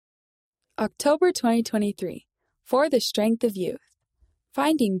October 2023, For the Strength of Youth.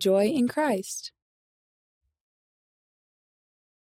 Finding Joy in Christ.